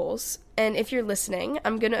those goals. And if you're listening,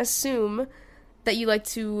 I'm going to assume that you like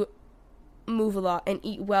to move a lot and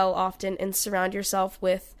eat well often and surround yourself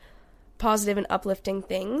with positive and uplifting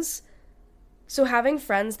things. So having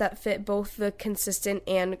friends that fit both the consistent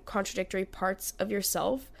and contradictory parts of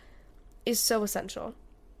yourself is so essential.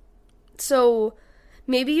 So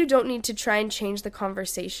maybe you don't need to try and change the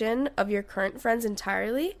conversation of your current friends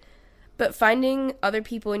entirely, but finding other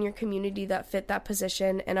people in your community that fit that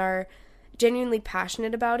position and are genuinely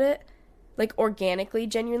passionate about it, like organically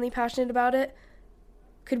genuinely passionate about it,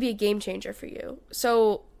 could be a game changer for you.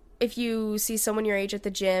 So if you see someone your age at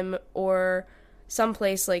the gym or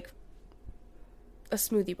someplace like a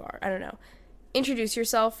smoothie bar, I don't know, introduce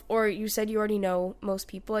yourself. Or you said you already know most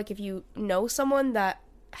people. Like, if you know someone that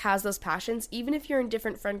has those passions, even if you're in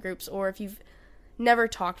different friend groups or if you've never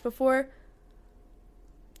talked before,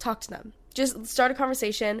 talk to them. Just start a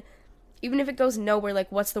conversation. Even if it goes nowhere,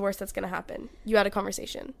 like, what's the worst that's going to happen? You had a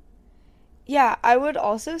conversation. Yeah, I would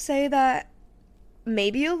also say that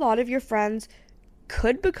maybe a lot of your friends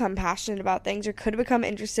could become passionate about things or could become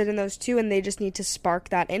interested in those too, and they just need to spark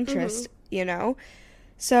that interest, you know?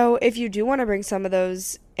 So if you do want to bring some of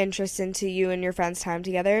those interests into you and your friends' time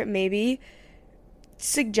together, maybe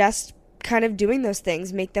suggest kind of doing those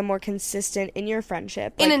things, make them more consistent in your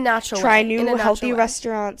friendship. Like, in a natural way. Try new healthy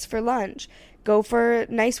restaurants for lunch. Go for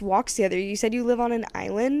nice walks together. You said you live on an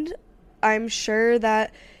island. I'm sure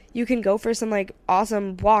that you can go for some like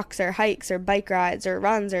awesome walks or hikes or bike rides or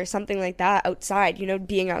runs or something like that outside, you know,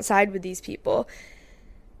 being outside with these people.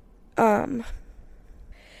 You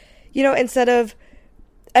know, instead of,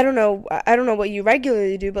 I don't know what you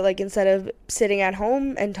regularly do, but like instead of sitting at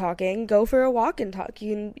home and talking, go for a walk and talk.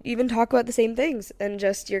 You can even talk about the same things, and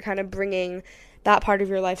just you're kind of bringing that part of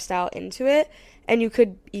your lifestyle into it, and you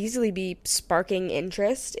could easily be sparking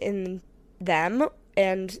interest in them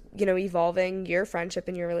and, you know, evolving your friendship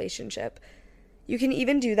and your relationship. You can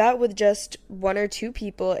even do that with just one or two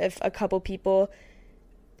people if a couple people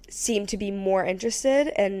seem to be more interested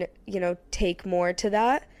and, you know, take more to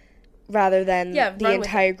that rather than the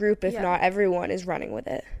entire group if not everyone is running with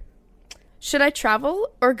it. Should I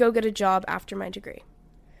travel or go get a job after my degree?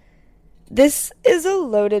 This is a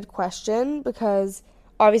loaded question because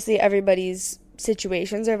obviously everybody's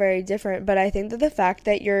situations are very different, but I think that the fact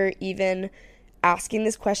that you're even asking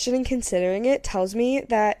this question and considering it tells me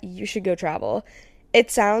that you should go travel. It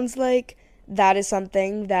sounds like that is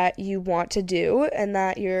something that you want to do and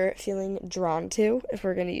that you're feeling drawn to, if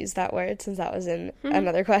we're going to use that word, since that was in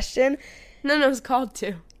another question. No, it's called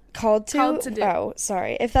to. Called to? Called to do. Oh,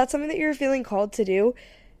 sorry. If that's something that you're feeling called to do,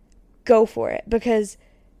 go for it, because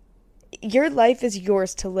your life is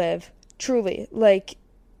yours to live, truly. Like,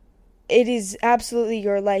 it is absolutely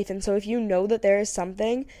your life, and so if you know that there is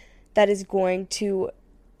something that is going to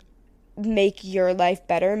make your life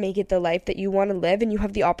better, make it the life that you want to live, and you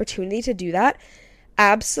have the opportunity to do that,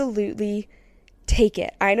 absolutely take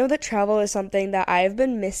it. I know that travel is something that I have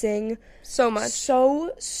been missing so much.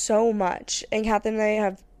 So much. And Catherine and I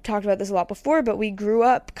have talked about this a lot before, but we grew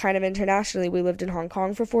up kind of internationally. We lived in Hong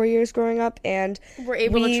Kong for 4 years growing up, and we're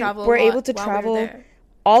able to travel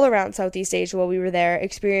all around Southeast Asia while we were there,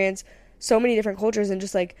 experience so many different cultures, and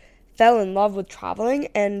just like fell in love with traveling.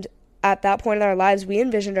 And at that point in our lives, we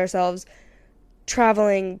envisioned ourselves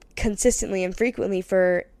traveling consistently and frequently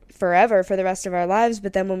for forever, for the rest of our lives.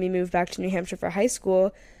 But then when we moved back to New Hampshire for high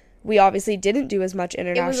school, we obviously didn't do as much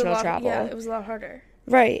international travel. Yeah, it was a lot harder.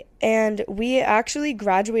 Right. And we actually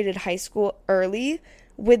graduated high school early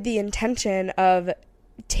with the intention of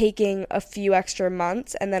taking a few extra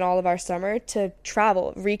months and then all of our summer to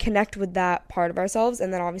travel, reconnect with that part of ourselves.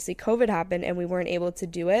 And then obviously COVID happened and we weren't able to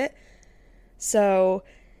do it. So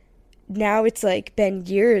now it's like been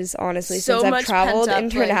years, honestly, since I've traveled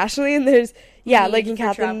internationally, and there's like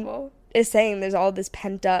Catherine is saying, there's all this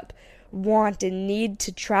pent up want and need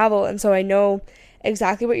to travel. And so I know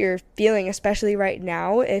exactly what you're feeling, especially right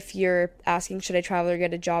now. If you're asking, should I travel or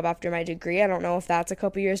get a job after my degree? I don't know if that's a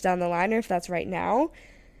couple years down the line or if that's right now,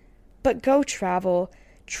 but go travel.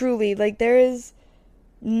 Truly, like, there is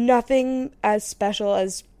nothing as special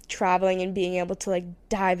as traveling and being able to like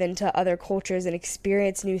dive into other cultures and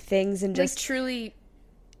experience new things and just like truly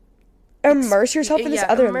immerse yourself in this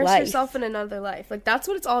other life. Immerse yourself in another life. Like, that's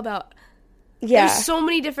what it's all about. Yeah. There's so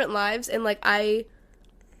many different lives, and like I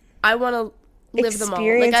want to live them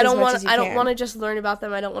all. Like, I don't want to just learn about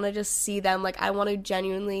them. I don't want to just see them. Like, I want to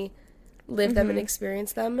genuinely live them and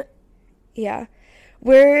experience them. Yeah.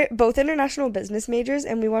 We're both international business majors,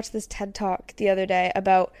 and we watched this TED Talk the other day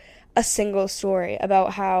about a single story,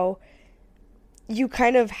 about how you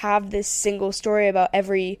kind of have this single story about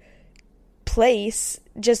every place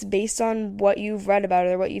just based on what you've read about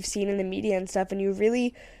it or what you've seen in the media and stuff, and you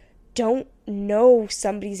really don't know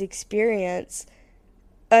somebody's experience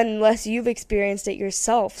unless you've experienced it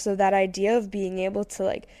yourself. So that idea of being able to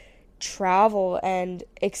like travel and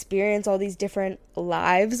experience all these different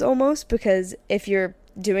lives almost, because if you're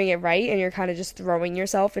doing it right and you're kind of just throwing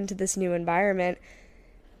yourself into this new environment,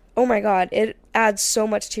 oh my God, it adds so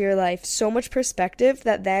much to your life, so much perspective,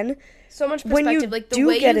 that then so much perspective. When you like the do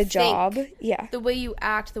way get you a job, the way you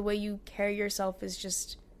act, the way you carry yourself is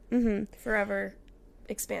just forever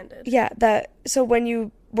expanded. Yeah, so when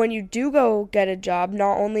you do go get a job,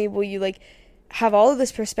 not only will you like have all of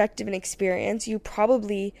this perspective and experience, you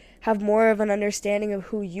probably have more of an understanding of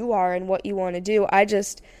who you are and what you want to do. I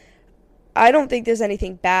don't think there's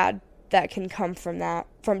anything bad that can come from that,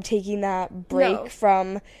 from taking that break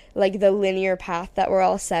from like the linear path that we're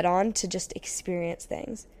all set on to just experience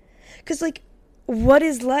things. Because like, what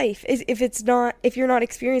is life if you're not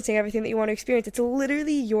experiencing everything that you want to experience? It's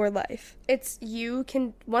literally your life. You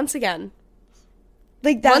can once again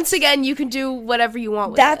you can do whatever you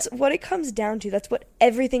want with that's it. What it comes down to. That's what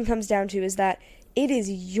everything comes down to, is that it is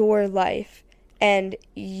your life and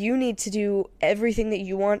you need to do everything that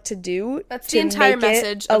you want to do. That's the entire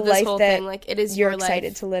message of this whole thing. Like, it is your life. You're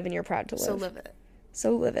excited to live and you're proud to live. So live it.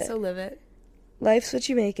 So live it. Life's what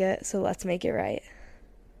you make it, so let's make it right.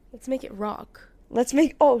 Let's make it rock.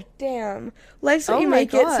 Oh, damn. Life's what Oh you my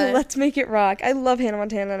make it, God. so let's make it rock. I love Hannah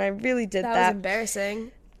Montana, and I really did That was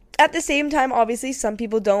embarrassing. At the same time, obviously, some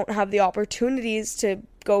people don't have the opportunities to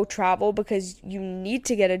go travel because you need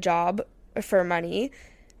to get a job for money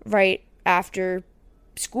right after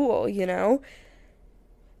school, you know?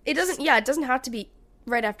 It doesn't have to be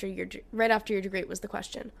right after your degree was the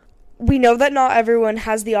question. We know that not everyone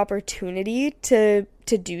has the opportunity to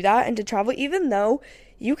do that and to travel, even though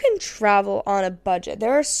you can travel on a budget.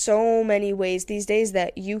 There are so many ways these days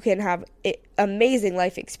that you can have amazing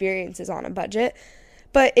life experiences on a budget.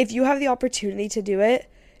 But if you have the opportunity to do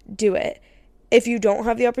it, do it. If you don't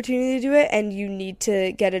have the opportunity to do it and you need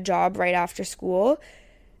to get a job right after school,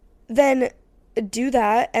 then do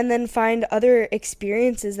that and then find other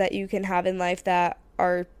experiences that you can have in life that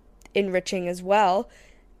are enriching as well.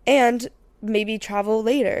 And maybe travel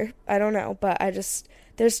later. I don't know, but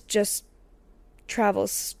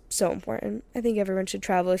travel's so important. I think everyone should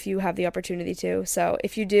travel if you have the opportunity to. So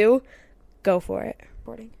if you do, go for it.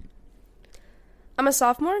 I'm a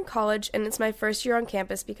sophomore in college, and it's my first year on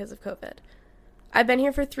campus because of COVID. I've been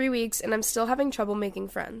here for 3 weeks, and I'm still having trouble making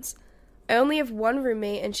friends. I only have one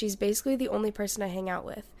roommate, and she's basically the only person I hang out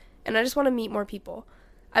with, and I just want to meet more people.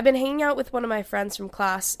 I've been hanging out with one of my friends from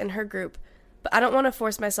class and her group, but I don't want to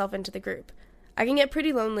force myself into the group. I can get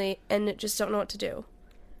pretty lonely and just don't know what to do.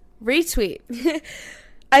 Retweet.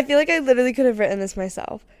 I feel like I literally could have written this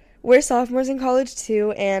myself. We're sophomores in college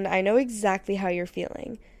too, and I know exactly how you're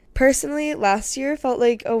feeling. Personally, last year felt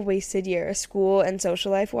like a wasted year, school and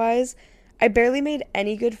social life-wise. I barely made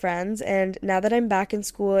any good friends, and now that I'm back in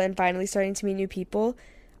school and finally starting to meet new people,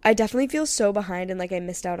 I definitely feel so behind and like I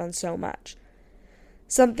missed out on so much.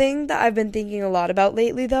 Something that I've been thinking a lot about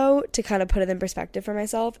lately, though, to kind of put it in perspective for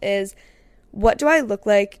myself, is what do I look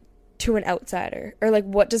like to an outsider? Or, like,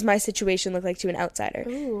 what does my situation look like to an outsider?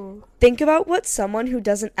 Ooh. Think about what someone who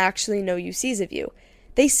doesn't actually know you sees of you.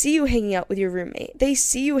 They see you hanging out with your roommate. They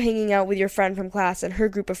see you hanging out with your friend from class and her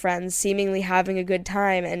group of friends, seemingly having a good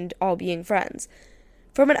time and all being friends.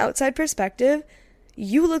 From an outside perspective,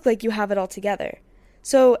 you look like you have it all together.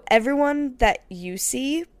 So everyone that you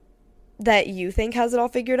see, that you think has it all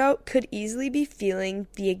figured out, could easily be feeling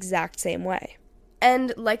the exact same way.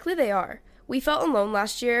 And likely they are. We felt alone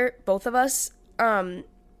last year, both of us,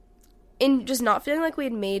 in just not feeling like we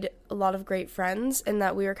had made a lot of great friends and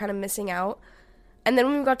that we were kind of missing out. And then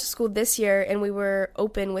when we got to school this year and we were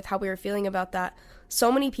open with how we were feeling about that,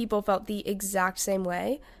 so many people felt the exact same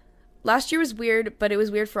way. Last year was weird, but it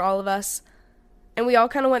was weird for all of us. And we all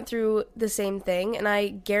kind of went through the same thing. And I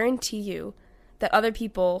guarantee you that other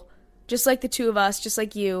people, just like the two of us, just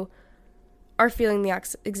like you, are feeling the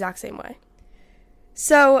exact same way.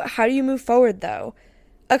 So how do you move forward, though?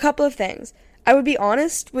 A couple of things. I would be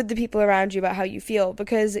honest with the people around you about how you feel,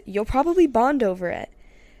 because you'll probably bond over it.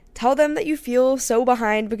 Tell them that you feel so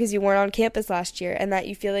behind because you weren't on campus last year and that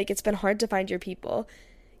you feel like it's been hard to find your people.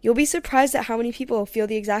 You'll be surprised at how many people feel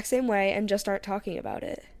the exact same way and just aren't talking about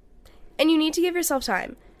it. And you need to give yourself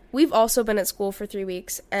time. We've also been at school for 3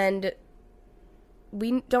 weeks, and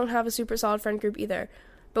we don't have a super solid friend group either.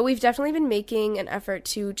 But we've definitely been making an effort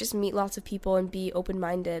to just meet lots of people and be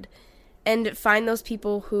open-minded and find those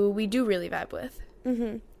people who we do really vibe with.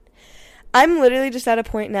 Mm-hmm. I'm literally just at a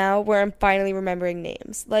point now where I'm finally remembering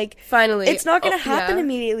names. Like, finally, it's not going to happen yeah.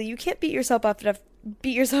 immediately. You can't beat yourself up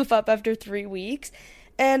after 3 weeks.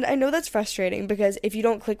 And I know that's frustrating because if you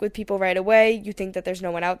don't click with people right away, you think that there's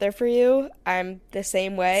no one out there for you. I'm the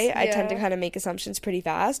same way. Yeah. I tend to kind of make assumptions pretty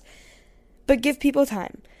fast. But give people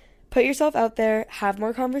time. Put yourself out there, have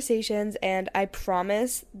more conversations, and I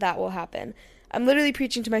promise that will happen. I'm literally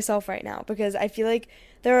preaching to myself right now because I feel like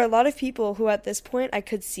there are a lot of people who at this point I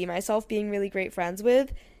could see myself being really great friends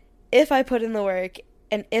with if I put in the work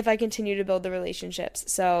and if I continue to build the relationships.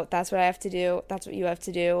 So that's what I have to do. That's what you have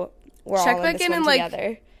to do. We're Check all back in this in one in together.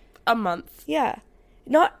 like a month. Yeah.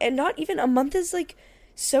 Not even a month is like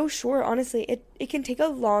so short, honestly. It can take a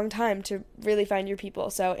long time to really find your people.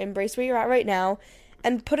 So embrace where you're at right now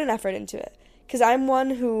and put an effort into it. Because I'm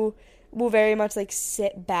one who will very much like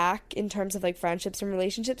sit back in terms of like friendships and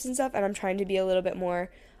relationships and stuff, and I'm trying to be a little bit more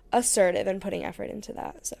assertive and putting effort into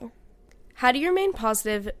that. So how do you remain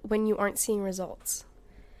positive when you aren't seeing results?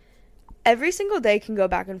 Every single day can go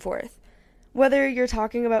back and forth. Whether you're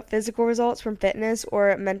talking about physical results from fitness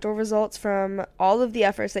or mental results from all of the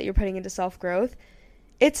efforts that you're putting into self-growth,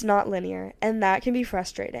 it's not linear, and that can be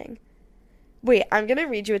frustrating. Wait, I'm going to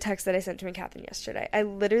read you a text that I sent to my Catherine yesterday. I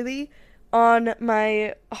literally, on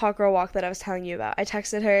my hot girl walk that I was telling you about, I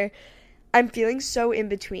texted her, I'm feeling so in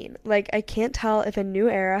between. Like, I can't tell if a new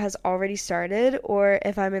era has already started or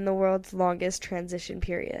if I'm in the world's longest transition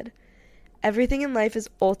period. Everything in life is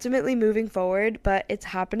ultimately moving forward, but it's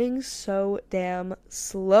happening so damn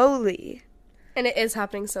slowly. And it is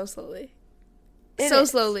happening so slowly.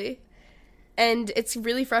 Slowly. And it's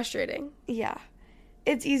really frustrating. Yeah.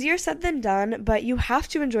 It's easier said than done, but you have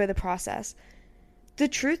to enjoy the process. The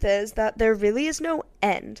truth is that there really is no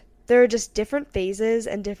end. There are just different phases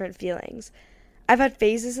and different feelings. I've had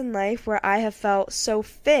phases in life where I have felt so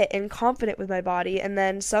fit and confident with my body, and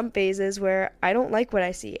then some phases where I don't like what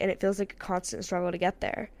I see, and it feels like a constant struggle to get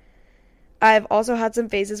there. I've also had some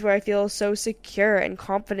phases where I feel so secure and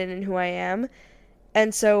confident in who I am,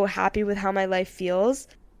 and so happy with how my life feels.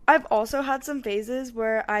 I've also had some phases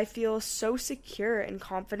where I feel so secure and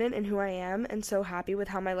confident in who I am, and so happy with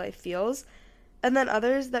how my life feels, and then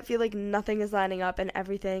others that feel like nothing is lining up and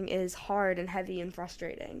everything is hard and heavy and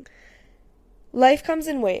frustrating. Life comes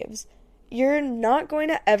in waves. You're not going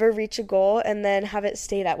to ever reach a goal and then have it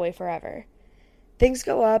stay that way forever. Things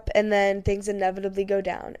go up and then things inevitably go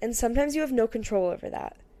down, and sometimes you have no control over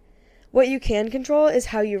that. What you can control is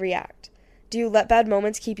how you react. Do you let bad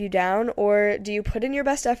moments keep you down, or do you put in your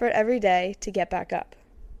best effort every day to get back up?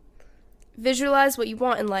 Visualize what you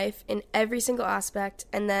want in life in every single aspect,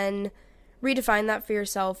 and then redefine that for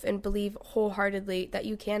yourself and believe wholeheartedly that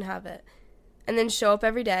you can have it. And then show up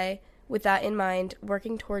every day with that in mind,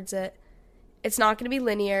 working towards it. It's not going to be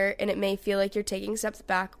linear, and it may feel like you're taking steps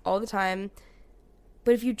back all the time.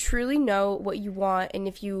 But if you truly know what you want, and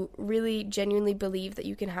if you really genuinely believe that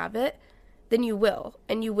you can have it, then you will.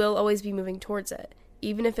 And you will always be moving towards it,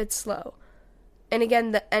 even if it's slow. And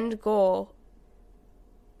again, the end goal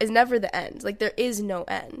is never the end. Like, there is no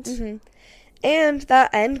end. Mm-hmm. And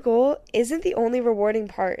that end goal isn't the only rewarding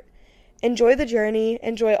part. Enjoy the journey,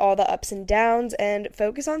 enjoy all the ups and downs, and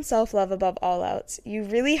focus on self-love above all else. You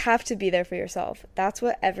really have to be there for yourself. That's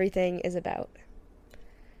what everything is about.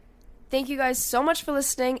 Thank you guys so much for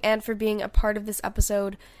listening and for being a part of this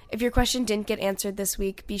episode. If your question didn't get answered this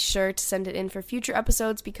week, be sure to send it in for future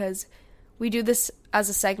episodes, because we do this as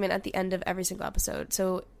a segment at the end of every single episode.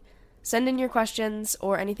 So send in your questions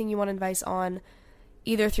or anything you want advice on,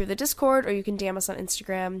 either through the Discord or you can DM us on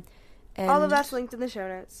Instagram. And all of that's linked in the show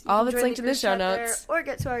notes. All of it's linked in the show notes. Or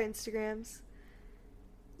get to our Instagrams.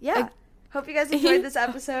 Yeah. Hope you guys enjoyed this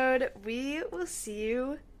episode. We will see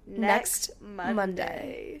you next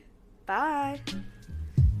Monday. Bye.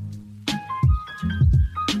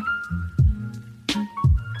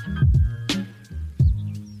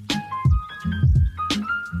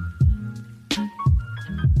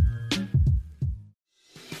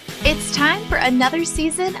 It's time for another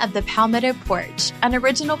season of The Palmetto Porch, an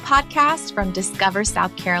original podcast from Discover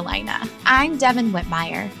South Carolina. I'm Devin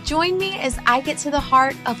Whitmire. Join me as I get to the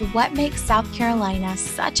heart of what makes South Carolina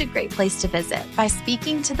such a great place to visit by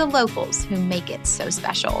speaking to the locals who make it so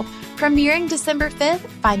special. Premiering December 5th,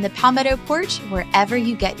 find The Palmetto Porch wherever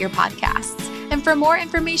you get your podcasts. And for more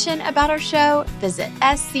information about our show, visit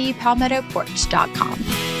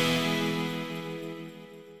scpalmettoporch.com.